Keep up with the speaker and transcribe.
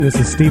This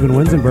is Stephen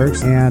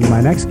Winzenberg, and my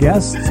next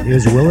guest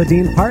is Willa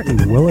Dean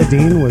Parton. Willa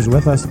Dean was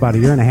with us about a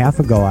year and a half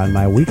ago on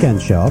my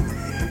weekend show,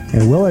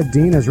 and Willa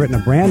Dean has written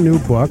a brand new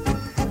book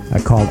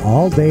called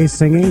All Day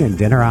Singing and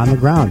Dinner on the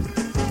Ground.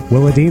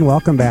 Willa Dean,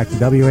 welcome back to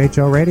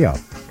WHO Radio.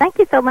 Thank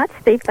you so much,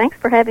 Steve. Thanks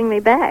for having me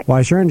back. Well,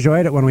 I sure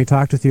enjoyed it when we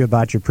talked with you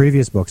about your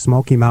previous book,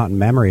 Smoky Mountain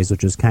Memories,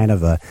 which is kind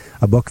of a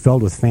book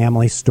filled with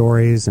family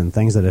stories and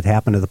things that had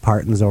happened to the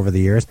Partons over the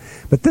years.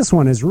 But this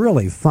one is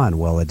really fun,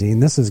 Willa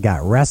Dean. This has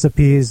got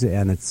recipes,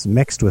 and it's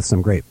mixed with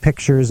some great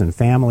pictures and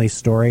family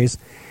stories.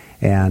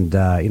 And,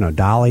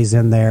 Dolly's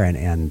in there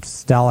and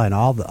Stella and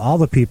all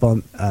the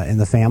people in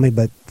the family.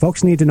 But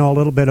folks need to know a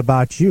little bit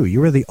about you.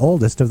 You were the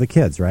oldest of the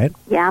kids, right?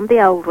 Yeah, I'm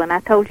the old one.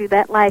 I told you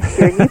that last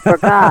year, and you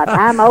forgot.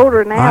 I'm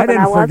older now than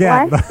I was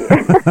last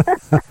year.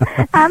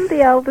 I'm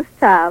the oldest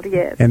child,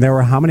 yes. And there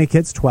were how many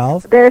kids?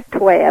 12? There's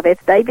 12.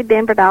 It's David,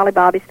 Denver, Dolly,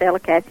 Bobby, Stella,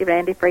 Cassie,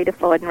 Randy, Frida,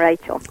 Floyd, and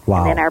Rachel. Wow.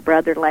 And then our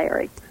brother,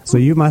 Larry. So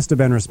you must have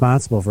been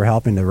responsible for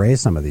helping to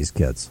raise some of these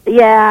kids.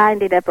 Yeah, I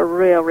ended up a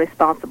real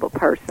responsible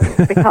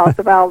person because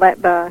of all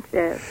that bunch,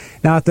 yes.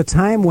 Now, at the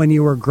time when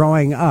you were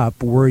growing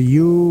up, were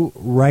you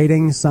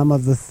writing some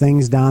of the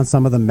things down,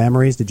 some of the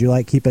memories? Did you,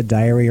 keep a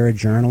diary or a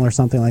journal or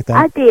something like that?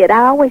 I did.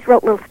 I always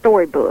wrote little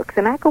storybooks,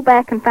 and I go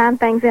back and find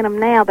things in them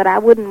now that I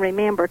wouldn't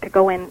remember to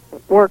go in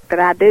work that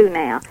I do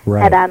now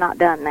had I not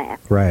done that.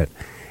 Right.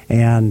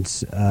 And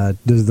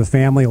does the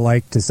family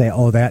like to say,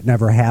 oh, that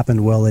never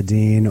happened, Willa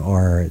Dean,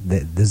 or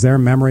does their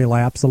memory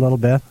lapse a little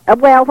bit?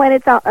 Well, when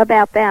it's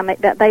about them,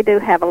 they do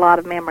have a lot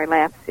of memory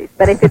lapses.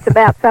 But if it's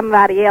about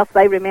somebody else,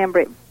 they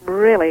remember it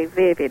really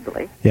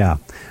vividly. Yeah.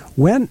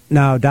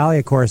 Now, Dolly,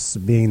 of course,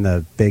 being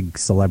the big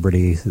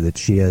celebrity that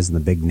she is and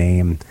the big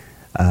name,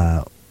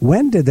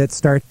 when did it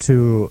start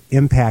to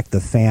impact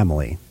the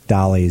family?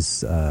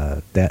 Dolly's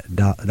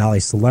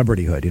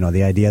celebrityhood,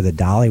 the idea that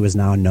Dolly was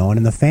now known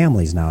and the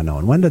family's now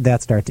known. When did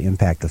that start to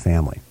impact the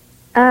family?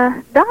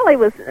 Dolly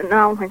was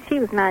known when she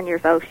was 9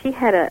 years old. She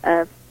had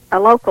a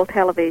local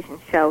television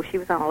show. She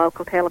was on a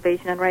local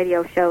television and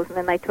radio shows, and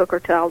then they took her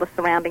to all the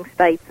surrounding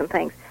states and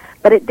things.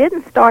 But it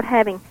didn't start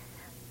having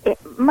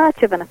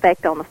much of an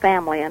effect on the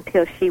family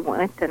until she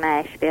went to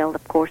Nashville,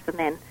 of course,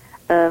 and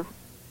then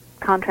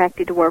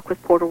contracted to work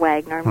with Porter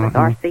Wagner and with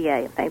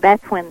RCA and things.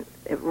 That's when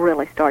it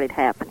really started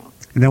happening.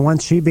 And then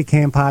once she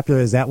became popular,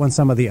 is that when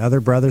some of the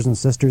other brothers and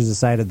sisters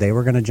decided they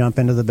were going to jump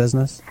into the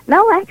business?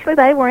 No, actually,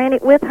 they were in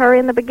it with her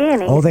in the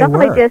beginning. Oh, they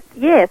were?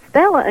 Yes,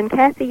 Stella and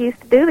Cassie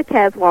used to do the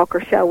Kaz Walker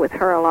show with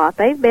her a lot.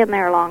 They've been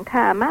there a long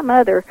time. My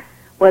mother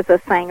was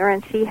a singer,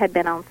 and she had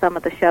been on some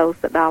of the shows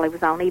that Dolly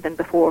was on even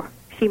before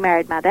she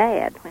married my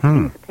dad when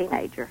she was a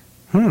teenager.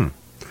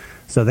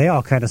 So they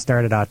all kind of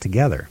started out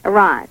together.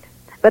 Right.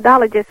 But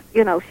Dolly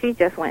she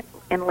just went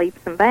in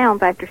leaps and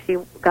bounds after she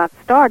got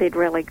started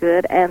really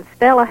good, and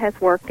Stella has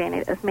worked in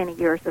it as many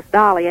years as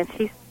Dolly, and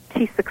she's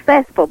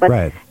successful.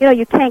 But,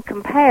 you can't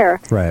compare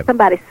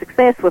somebody's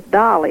success with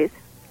Dolly's,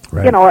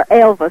 or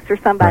Elvis or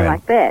somebody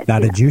like that. Now,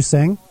 did you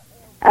sing?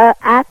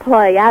 I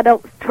play. I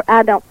don't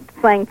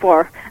sing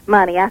for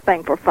money. I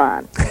sing for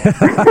fun.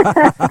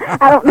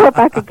 I don't know if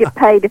I could get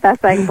paid if I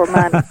sang for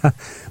money.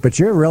 But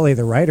you're really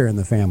the writer in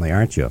the family,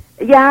 aren't you?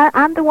 Yeah,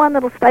 I'm the one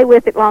that'll stay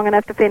with it long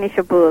enough to finish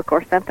a book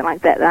or something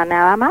like that.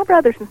 Now, my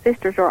brothers and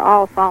sisters are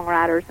all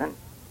songwriters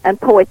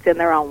and poets in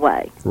their own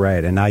way.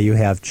 Right, and now you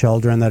have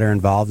children that are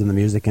involved in the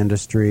music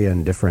industry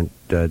and different...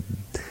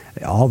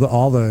 all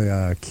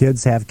the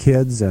kids have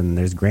kids, and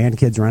there's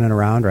grandkids running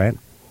around, right?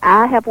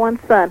 I have one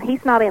son.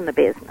 He's not in the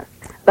business.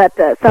 But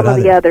some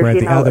of the others,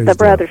 the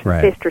brothers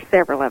and sisters,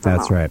 several of them.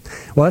 That's right.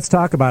 Well, let's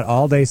talk about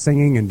All Day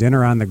Singing and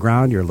Dinner on the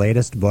Ground, your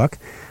latest book.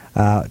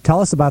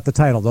 Tell us about the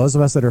title. Those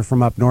of us that are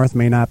from up north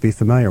may not be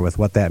familiar with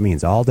what that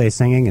means. All Day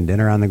Singing and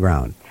Dinner on the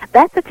Ground.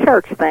 That's a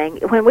church thing.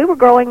 When we were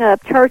growing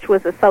up, church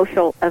was a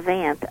social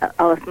event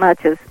as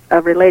much as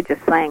a religious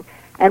thing.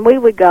 And we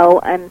would go,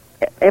 and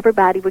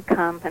everybody would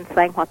come and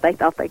sing what they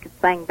thought they could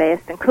sing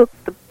best and cook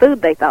the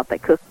food they thought they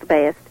cooked the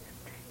best.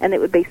 And it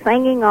would be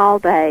singing all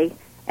day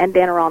and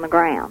dinner on the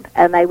ground.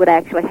 And they would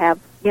actually have,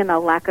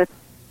 like a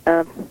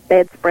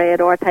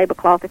bedspread or a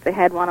tablecloth if they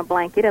had one, a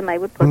blanket, and they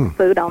would put the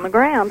food on the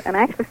ground and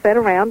actually sit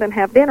around and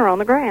have dinner on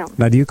the ground.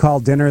 Now, do you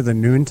call dinner the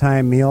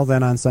noontime meal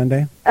then on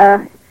Sunday?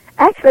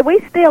 Actually,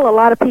 a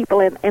lot of people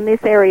in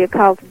this area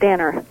calls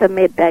dinner the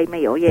midday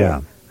meal, yes.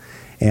 Yeah.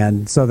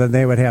 And so then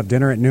they would have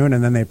dinner at noon,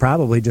 and then they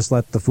probably just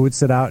let the food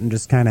sit out and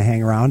just kind of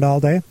hang around all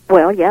day?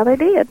 Well, yeah, they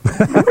did.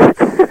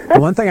 The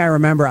one thing I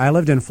remember, I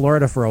lived in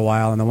Florida for a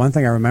while, and the one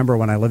thing I remember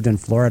when I lived in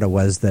Florida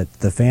was that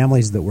the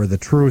families that were the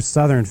true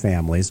Southern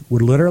families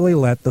would literally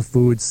let the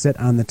food sit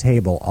on the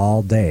table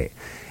all day.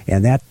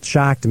 And that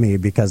shocked me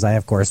because I,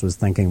 of course, was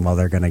thinking, well,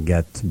 they're going to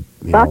get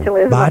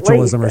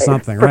botulism or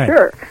something, right?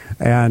 Sure.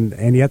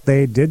 And yet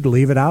they did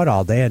leave it out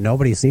all day, and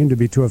nobody seemed to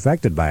be too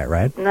affected by it,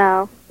 right?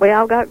 No. We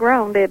all got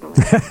grown, didn't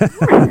we?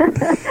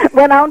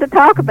 Went on to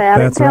talk about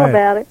it and tell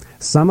about it.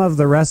 Some of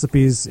the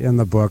recipes in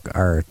the book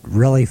are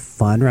really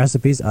fun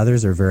recipes.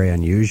 Others are very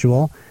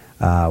unusual.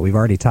 We've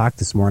already talked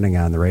this morning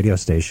on the radio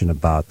station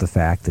about the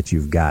fact that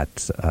you've got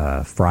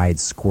fried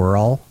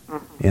squirrel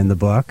in the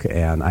book,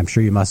 and I'm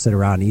sure you must sit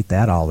around and eat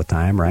that all the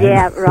time, right?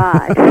 Yeah,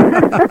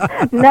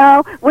 right.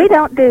 No, we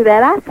don't do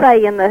that. I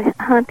say in the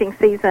hunting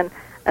season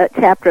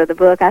chapter of the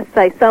book, I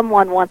say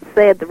someone once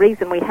said the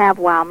reason we have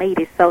wild meat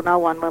is so no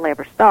one will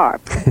ever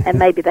starve. And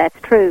maybe that's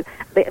true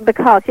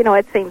because,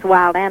 it seems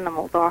wild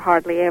animals are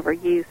hardly ever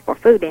used for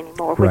food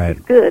anymore, which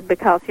is good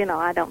because,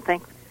 I don't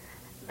think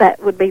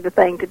that would be the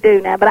thing to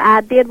do now. But I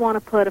did want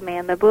to put them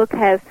in. The book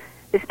has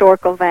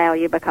historical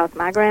value because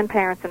my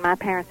grandparents and my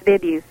parents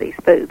did use these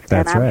foods.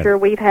 That's and I'm right. sure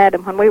we've had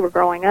them when we were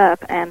growing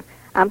up, and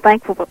I'm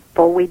thankful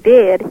we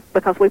did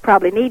because we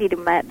probably needed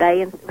them that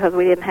day and because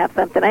we didn't have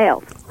something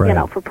else,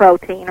 for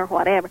protein or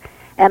whatever.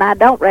 And I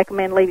don't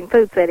recommend leaving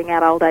food sitting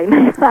out all day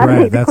now.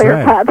 I need to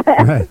clarify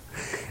that. Right.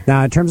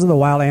 Now, in terms of the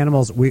wild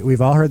animals,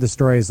 we've all heard the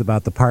stories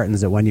about the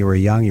Partons that when you were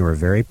young, you were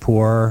very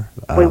poor.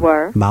 We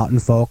were. Mountain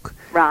folk.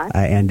 Right.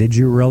 And did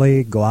you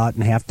really go out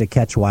and have to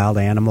catch wild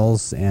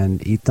animals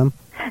and eat them?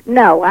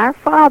 No, our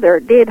father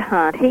did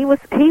hunt. He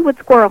would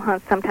squirrel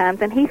hunt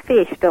sometimes, and he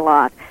fished a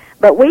lot.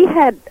 But we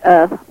had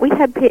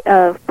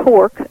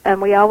pork,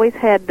 and we always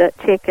had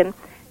chicken,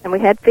 and we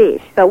had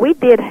fish. So we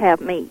did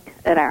have meat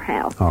at our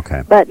house.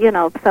 Okay. But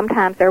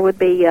sometimes there would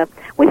be.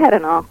 We had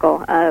an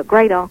uncle,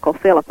 great uncle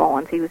Philip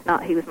Owens. He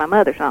was my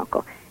mother's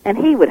uncle, and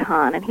he would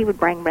hunt, and he would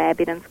bring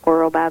rabbit and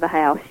squirrel by the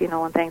house,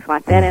 and things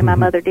like that. And my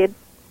mother did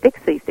fix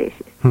these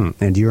dishes.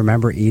 And do you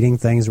remember eating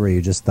things where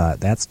you just thought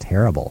that's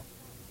terrible?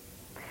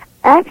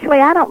 Actually,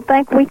 I don't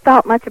think we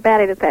thought much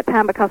about it at that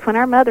time because when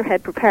our mother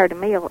had prepared a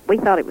meal, we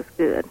thought it was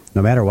good.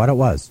 No matter what it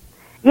was?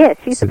 Yes,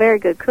 she's a very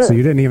good cook. So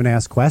you didn't even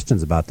ask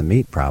questions about the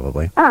meat,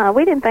 probably?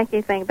 We didn't think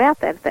anything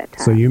about that at that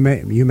time. So you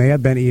may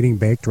have been eating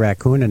baked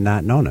raccoon and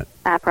not known it.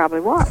 I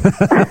probably was.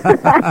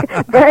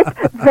 Very,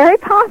 very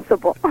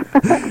possible.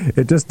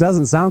 It just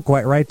doesn't sound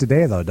quite right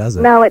today, though, does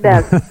it? No, it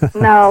doesn't.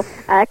 No,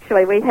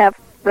 actually, we have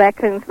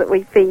raccoons that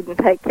we feed and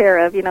take care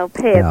of,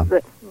 pets. Yeah.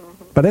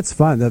 But it's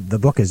fun. The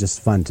book is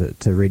just fun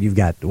to read. You've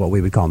got what we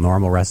would call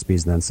normal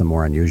recipes and then some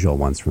more unusual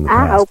ones from the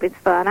past. I hope it's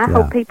fun. I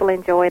hope people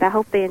enjoy it. I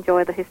hope they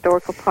enjoy the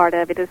historical part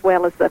of it as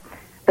well as the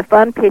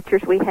fun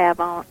pictures we have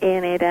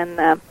in it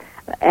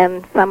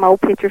and some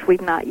old pictures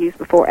we've not used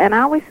before. And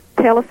I always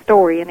tell a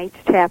story in each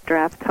chapter.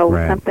 I've told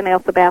something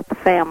else about the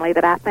family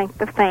that I think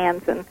the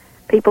fans and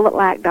people that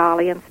like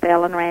Dolly and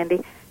Stella and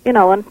Randy,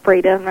 and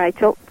Frida and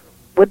Rachel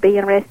would be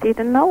interested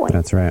in knowing.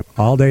 That's right.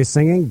 All Day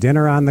Singing,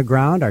 Dinner on the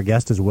Ground. Our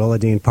guest is Willa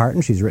Dean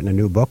Parton. She's written a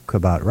new book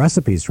about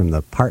recipes from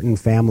the Parton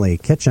family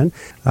kitchen.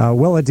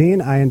 Willa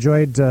Dean, I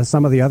enjoyed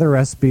some of the other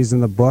recipes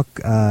in the book.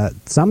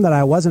 Some that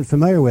I wasn't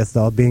familiar with,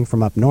 though, being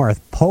from up north.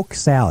 Poke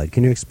salad.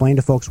 Can you explain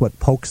to folks what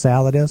poke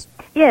salad is?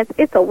 Yes,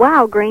 it's a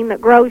wild green that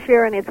grows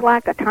here, and it's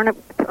like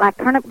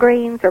turnip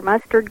greens or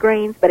mustard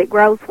greens, but it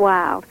grows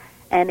wild,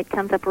 and it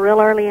comes up real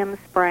early in the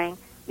spring.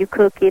 You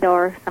cook it,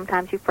 or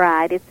sometimes you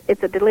fry it.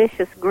 It's a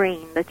delicious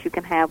green that you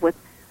can have with,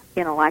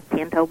 like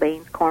pinto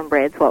beans,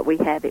 cornbread's what we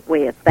have it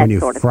with. That when you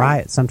sort of fry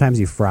thing. It, sometimes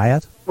you fry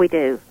it? We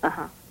do.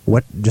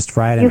 What? Just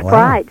fry it in oil? You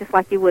fry it just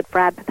like you would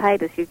fried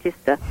potatoes. You just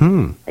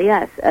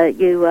yes,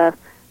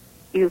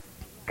 you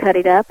cut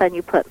it up and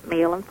you put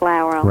meal and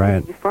flour on it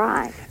and you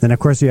fry it. Then of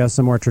course you have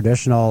some more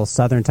traditional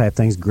southern type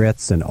things,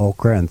 grits and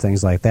okra and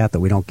things like that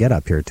we don't get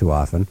up here too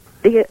often.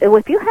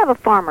 If you have a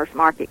farmer's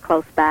market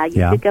close by,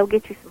 you should go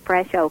get you some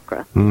fresh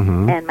okra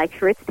and make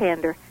sure it's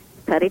tender.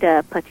 Cut it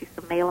up, put you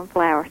some meal and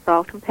flour,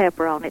 salt and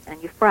pepper on it,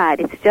 and you fry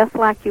it. It's just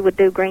like you would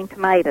do green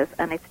tomatoes,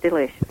 and it's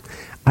delicious.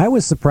 I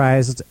was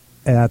surprised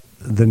at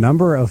the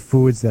number of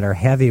foods that are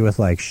heavy with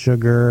like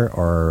sugar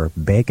or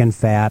bacon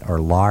fat or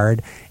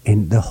lard,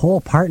 and the whole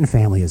Parton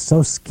family is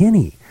so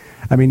skinny.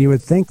 I mean, you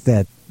would think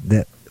that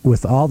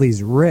with all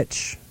these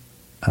rich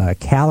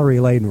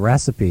calorie-laden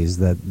recipes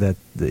that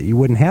you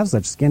wouldn't have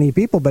such skinny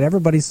people, but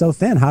everybody's so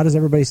thin. How does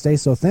everybody stay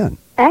so thin?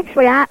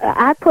 Actually,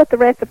 I put the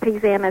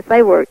recipes in as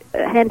they were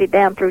handed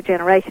down through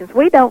generations.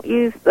 We don't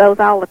use those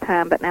all the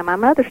time, but now my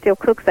mother still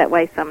cooks that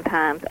way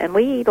sometimes, and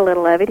we eat a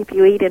little of it. If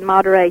you eat in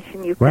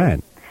moderation, you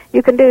can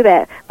you can do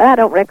that. But I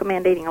don't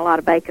recommend eating a lot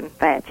of bacon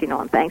fats,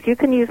 and things. You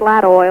can use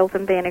light oils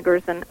and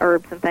vinegars and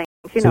herbs and things.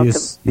 To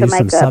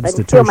make up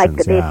and still make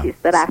the dishes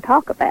that I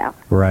talk about.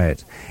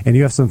 Right. And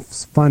you have some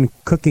fun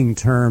cooking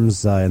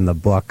terms in the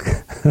book,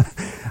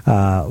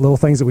 little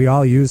things that we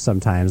all use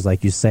sometimes,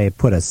 like you say,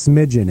 put a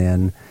smidgen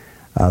in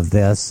of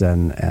this,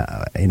 and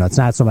it's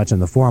not so much in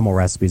the formal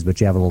recipes,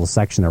 but you have a little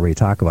section there where you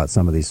talk about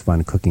some of these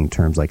fun cooking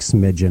terms like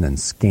smidgen and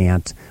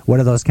scant. What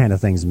do those kind of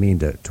things mean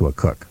to a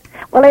cook?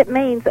 Well, it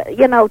means,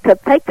 to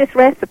take this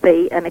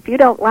recipe, and if you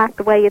don't like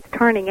the way it's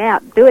turning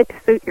out, do it to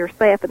suit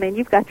yourself, and then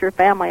you've got your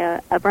family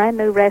a brand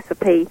new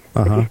recipe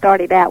that you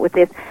started out with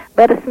this.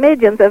 But a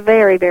smidgen's a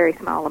very, very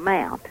small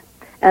amount.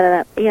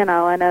 And,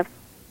 and a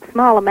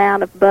small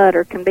amount of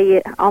butter can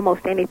be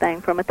almost anything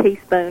from a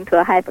teaspoon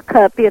to a half a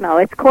cup.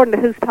 It's according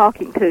to who's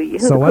talking to you,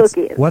 who the cook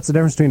is. What's the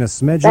difference between a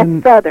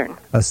smidgen? That's Southern.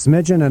 A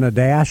smidgen and a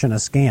dash and a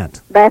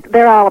scant.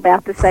 They're all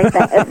about the same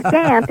thing. A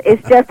scant is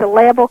just a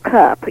level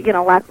cup,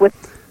 like with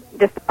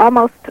just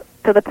almost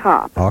to the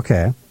top.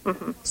 Okay.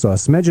 So a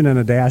smidgen and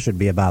a dash would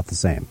be about the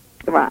same.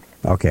 Right.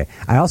 Okay.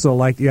 I also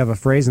like you have a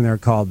phrase in there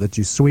called that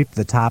you sweep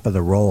the top of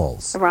the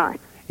rolls. Right.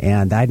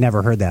 And I'd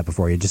never heard that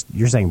before.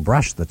 You're saying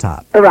brush the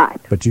top. Right.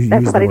 But you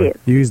That's use what the it word,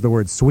 is. you use the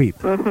word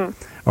sweep.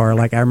 Or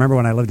like I remember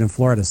when I lived in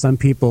Florida, some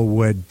people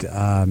would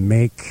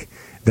make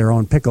their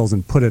own pickles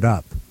and put it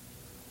up.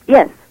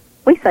 Yes,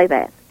 we say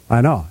that. I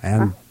know,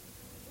 and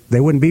they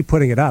wouldn't be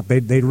putting it up.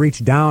 They'd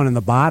reach down in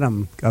the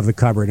bottom of the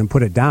cupboard and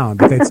put it down,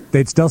 but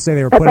they'd still say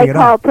they were putting it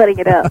up. But they call putting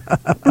it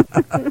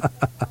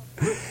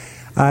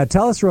up.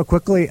 Tell us real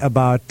quickly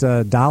about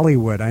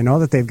Dollywood. I know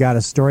that they've got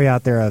a story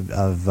out there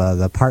of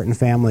the Parton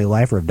family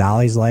life, or of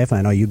Dolly's life.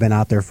 I know you've been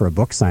out there for a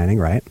book signing,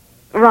 right?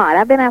 Right.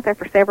 I've been out there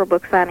for several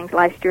book signings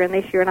last year and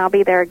this year, and I'll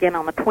be there again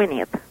on the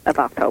 20th of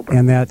October.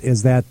 And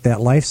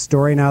that life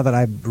story now that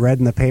I've read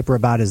in the paper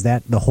about, is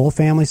that the whole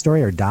family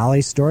story or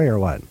Dolly's story or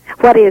what?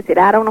 What is it?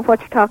 I don't know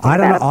what you're talking about. I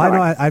don't know.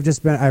 I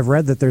know. I've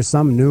read that there's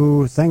some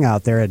new thing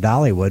out there at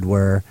Dollywood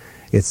where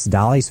it's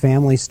Dolly's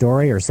family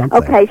story or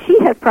something. Okay, she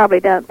has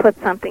probably put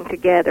something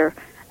together,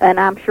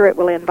 and I'm sure it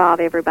will involve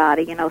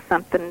everybody.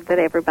 Something that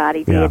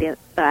everybody did. Yeah.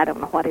 I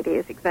don't know what it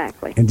is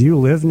exactly. And do you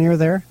live near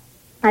there?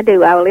 I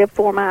do. I live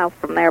 4 miles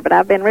from there, but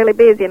I've been really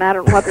busy, and I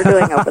don't know what they're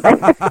doing over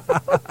there.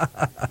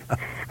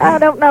 I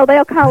don't know.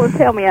 They'll call and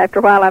tell me after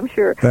a while, I'm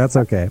sure. That's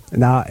okay.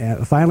 Now,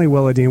 finally,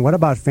 Willadine, what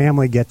about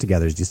family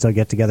get-togethers? Do you still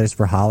get-togethers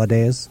for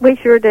holidays? We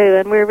sure do,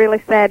 and we're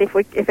really sad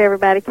if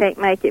everybody can't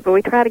make it, but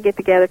we try to get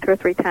together 2 or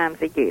 3 times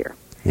a year.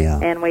 Yeah.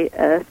 And we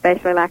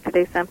especially like to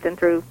do something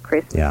through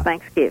Christmas,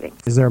 Thanksgiving.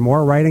 Is there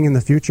more writing in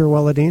the future,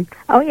 Willadine?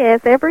 Oh,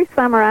 yes. Every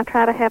summer I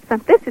try to have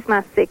some. This is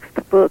my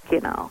 6th book,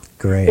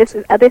 Great. This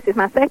is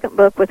my 2nd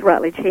book with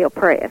Rutledge Hill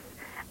Press.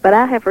 But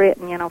I have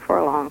written, for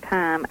a long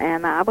time,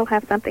 and I will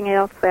have something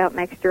else out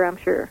next year, I'm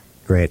sure.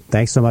 Great.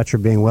 Thanks so much for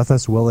being with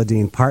us,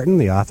 Willadine Parton,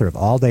 the author of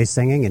All Day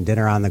Singing and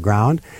Dinner on the Ground.